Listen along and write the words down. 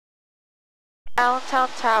Allentown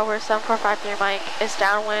Tower 7453 Mike is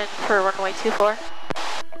downwind for runway 24.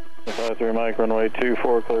 53 Mike, runway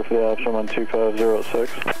 24, clear for the option on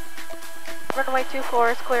 2506. Runway 24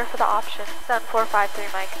 is clear for the option, 7453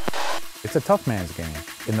 Mike. It's a tough man's game.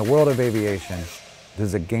 In the world of aviation, this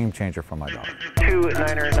is a game changer for my daughter.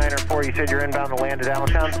 2994, you said you're inbound to land at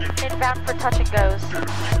Allentown? Inbound for touch and goes.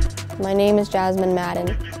 My name is Jasmine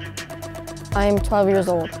Madden. I am 12 years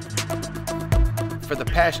old. For the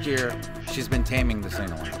past year, she's been taming the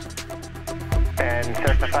signal engine. And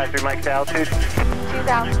Cessna 53 Mike's altitude?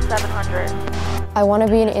 2,700. I want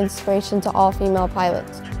to be an inspiration to all female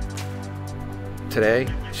pilots. Today,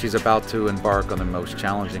 she's about to embark on the most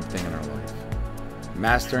challenging thing in her life,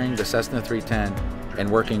 mastering the Cessna 310 and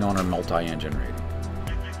working on her multi-engine rating.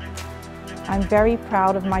 I'm very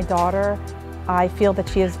proud of my daughter. I feel that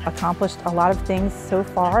she has accomplished a lot of things so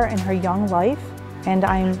far in her young life, and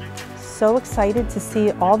I'm so excited to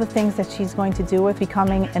see all the things that she's going to do with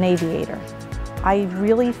becoming an aviator. I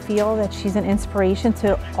really feel that she's an inspiration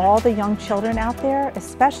to all the young children out there,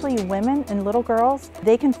 especially women and little girls.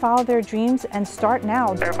 They can follow their dreams and start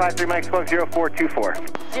now. Air 53 Mike, squawk 0424.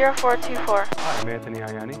 0424. Hi, I'm Anthony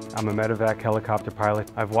Ianni. I'm a medevac helicopter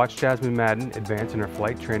pilot. I've watched Jasmine Madden advance in her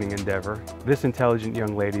flight training endeavor. This intelligent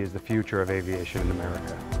young lady is the future of aviation in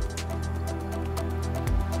America.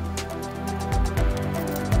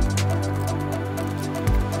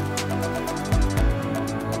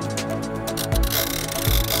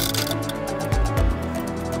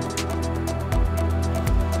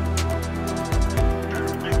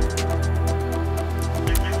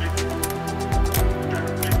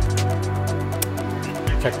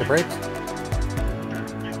 Check the brakes.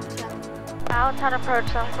 Allentown approach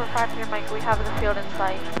 7453 Mike, we have the field in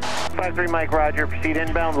sight. 53 Mike, roger, proceed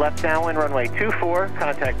inbound, left downwind, runway 24,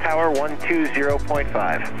 contact tower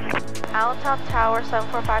 120.5. Allentown Tower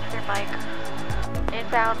 7453 Mike,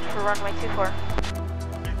 inbound for runway 24.